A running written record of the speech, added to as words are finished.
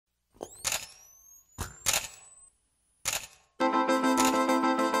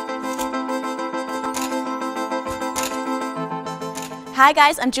Hi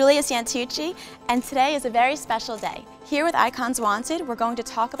guys, I'm Julia Santucci, and today is a very special day. Here with Icons Wanted, we're going to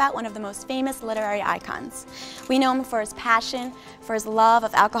talk about one of the most famous literary icons. We know him for his passion, for his love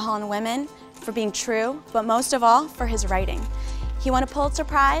of alcohol and women, for being true, but most of all, for his writing. He won a Pulitzer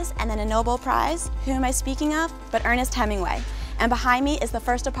Prize and then a Nobel Prize. Who am I speaking of? But Ernest Hemingway. And behind me is the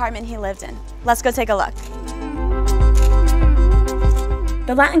first apartment he lived in. Let's go take a look.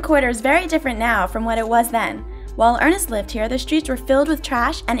 The Latin Quarter is very different now from what it was then. While Ernest lived here, the streets were filled with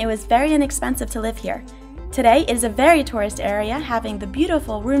trash and it was very inexpensive to live here. Today, it is a very tourist area, having the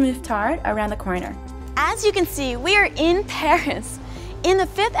beautiful Rue Mouffetard around the corner. As you can see, we are in Paris, in the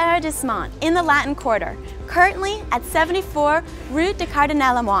 5th arrondissement, in the Latin Quarter, currently at 74 Rue de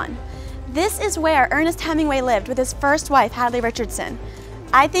Cardinal Lemoine. This is where Ernest Hemingway lived with his first wife, Hadley Richardson.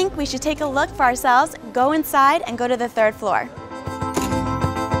 I think we should take a look for ourselves, go inside, and go to the 3rd floor.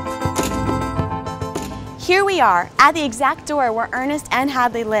 Here we are, at the exact door where Ernest and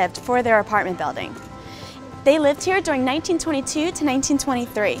Hadley lived for their apartment building. They lived here during 1922 to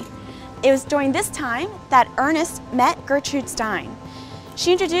 1923. It was during this time that Ernest met Gertrude Stein.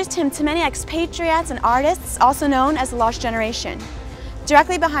 She introduced him to many expatriates and artists, also known as the Lost Generation.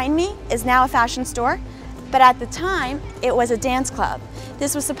 Directly behind me is now a fashion store, but at the time, it was a dance club.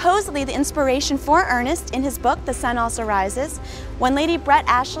 This was supposedly the inspiration for Ernest in his book, The Sun Also Rises, when Lady Brett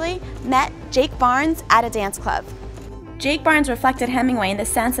Ashley met Jake Barnes at a dance club. Jake Barnes reflected Hemingway in the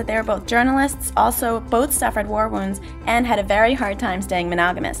sense that they were both journalists, also both suffered war wounds, and had a very hard time staying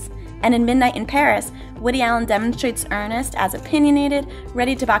monogamous. And in Midnight in Paris, Woody Allen demonstrates Ernest as opinionated,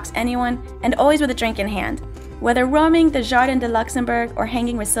 ready to box anyone, and always with a drink in hand. Whether roaming the Jardin de Luxembourg or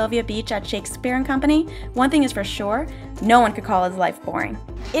hanging with Sylvia Beach at Shakespeare and Company, one thing is for sure, no one could call his life boring.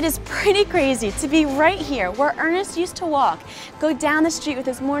 It is pretty crazy to be right here where Ernest used to walk, go down the street with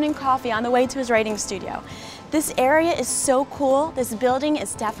his morning coffee on the way to his writing studio. This area is so cool. This building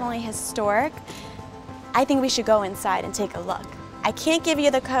is definitely historic. I think we should go inside and take a look. I can't give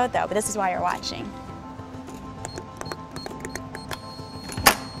you the code though, but this is why you're watching.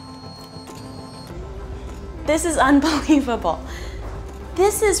 This is unbelievable.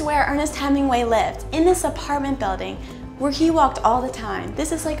 This is where Ernest Hemingway lived, in this apartment building where he walked all the time.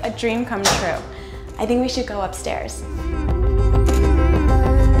 This is like a dream come true. I think we should go upstairs.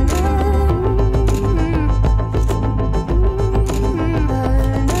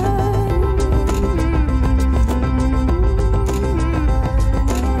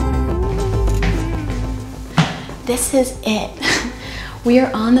 This is it. We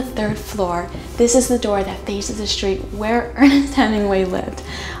are on the 3rd floor. This is the door that faces the street where Ernest Hemingway lived.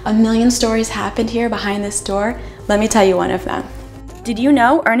 A million stories happened here behind this door. Let me tell you one of them. Did you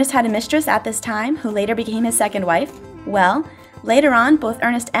know Ernest had a mistress at this time who later became his second wife? Well, later on, both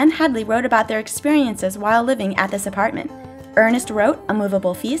Ernest and Hadley wrote about their experiences while living at this apartment. Ernest wrote A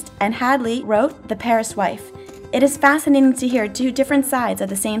Movable Feast and Hadley wrote The Paris Wife. It is fascinating to hear two different sides of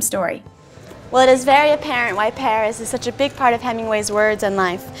the same story. Well, it is very apparent why Paris is such a big part of Hemingway's words and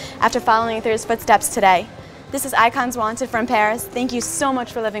life after following through his footsteps today. This is Icons Wanted from Paris. Thank you so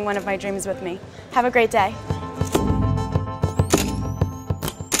much for living one of my dreams with me. Have a great day.